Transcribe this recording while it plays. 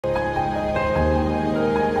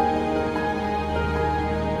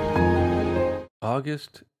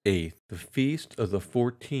August 8th, the Feast of the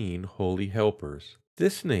 14 Holy Helpers.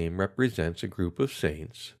 This name represents a group of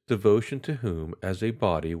saints, devotion to whom as a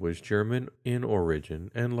body was German in origin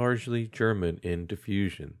and largely German in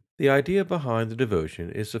diffusion. The idea behind the devotion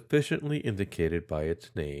is sufficiently indicated by its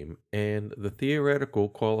name, and the theoretical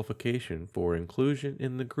qualification for inclusion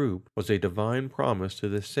in the group was a divine promise to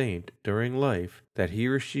the saint during life that he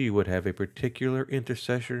or she would have a particular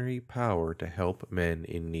intercessory power to help men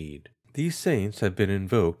in need. These saints have been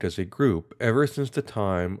invoked as a group ever since the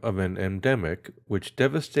time of an endemic which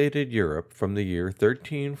devastated Europe from the year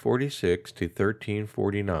 1346 to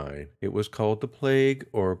 1349. It was called the Plague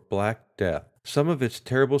or Black Death. Some of its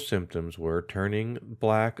terrible symptoms were turning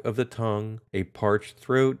black of the tongue, a parched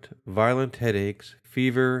throat, violent headaches,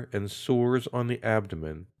 fever, and sores on the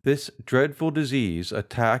abdomen. This dreadful disease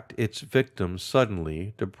attacked its victims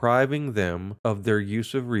suddenly, depriving them of their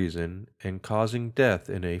use of reason and causing death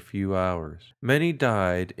in a few hours. Many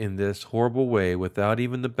died in this horrible way without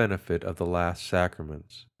even the benefit of the last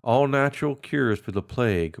sacraments. All natural cures for the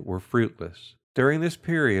plague were fruitless. During this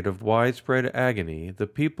period of widespread agony, the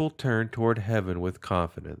people turned toward heaven with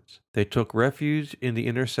confidence. They took refuge in the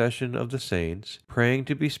intercession of the saints, praying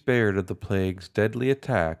to be spared of the plague's deadly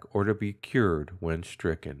attack or to be cured when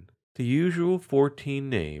stricken. The usual 14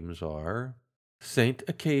 names are Saint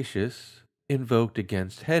ACHATIUS, invoked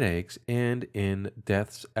against headaches and in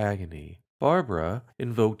death's agony. Barbara,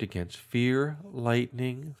 invoked against fear,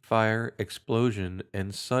 lightning, fire, explosion,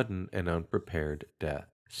 and sudden and unprepared death.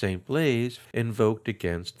 Saint Blaise, invoked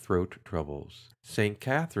against throat troubles. Saint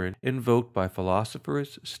Catherine, invoked by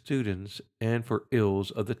philosophers, students, and for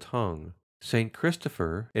ills of the tongue. Saint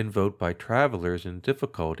Christopher, invoked by travelers in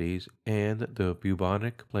difficulties and the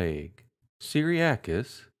bubonic plague.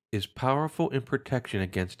 CYRIACUS is powerful in protection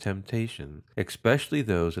against temptation, especially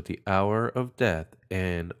those at the hour of death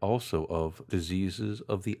and also of diseases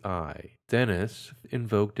of the eye. DENIS,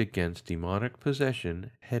 invoked against demonic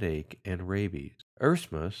possession, headache, and rabies.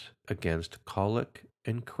 ERASMUS, against colic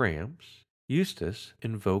and cramps. EUSTACE,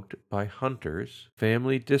 invoked by hunters,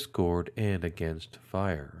 family discord, and against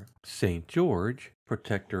fire. St. George,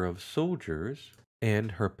 protector of soldiers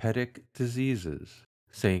and herpetic diseases.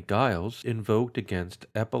 St. Giles, invoked against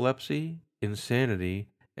epilepsy, insanity,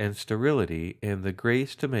 and sterility, and the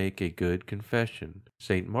grace to make a good confession.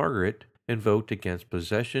 St. Margaret, invoked against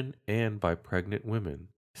possession and by pregnant women.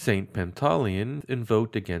 St. Pantaleon,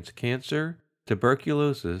 invoked against cancer,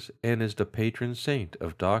 tuberculosis, and is the patron saint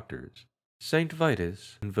of doctors. St.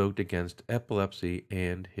 Vitus, invoked against epilepsy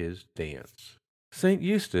and his dance. St.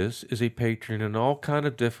 Eustace is a patron in all kinds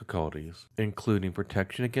of difficulties, including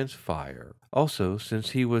protection against fire. Also, since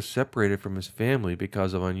he was separated from his family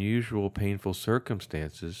because of unusual painful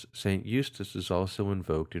circumstances, St. Eustace is also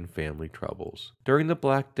invoked in family troubles. During the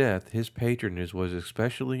Black Death, his patronage was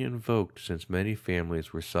especially invoked since many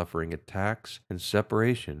families were suffering attacks and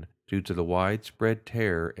separation due to the widespread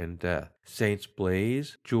terror and death. Saints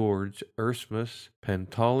Blaise, George, Erasmus,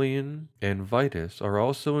 Pantaleon, and Vitus are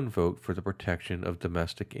also invoked for the protection of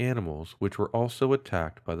domestic animals, which were also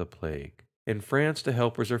attacked by the plague. In France, the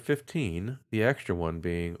helpers are 15, the extra one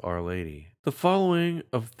being Our Lady. The following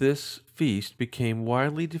of this feast became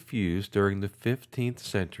widely diffused during the 15th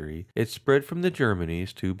century. It spread from the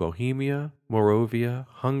Germanies to Bohemia, Moravia,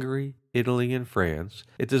 Hungary, Italy, and France.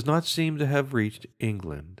 It does not seem to have reached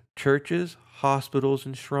England. Churches, hospitals,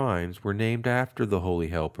 and shrines were named after the Holy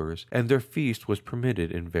Helpers, and their feast was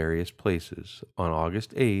permitted in various places, on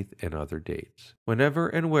August 8th and other dates. Whenever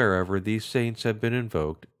and wherever these saints have been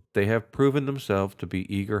invoked, they have proven themselves to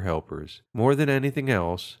be eager helpers. More than anything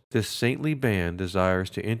else, this saintly band desires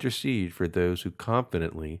to intercede for those who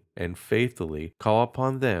confidently and faithfully call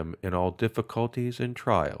upon them in all difficulties and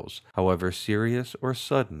trials, however serious or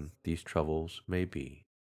sudden these troubles may be.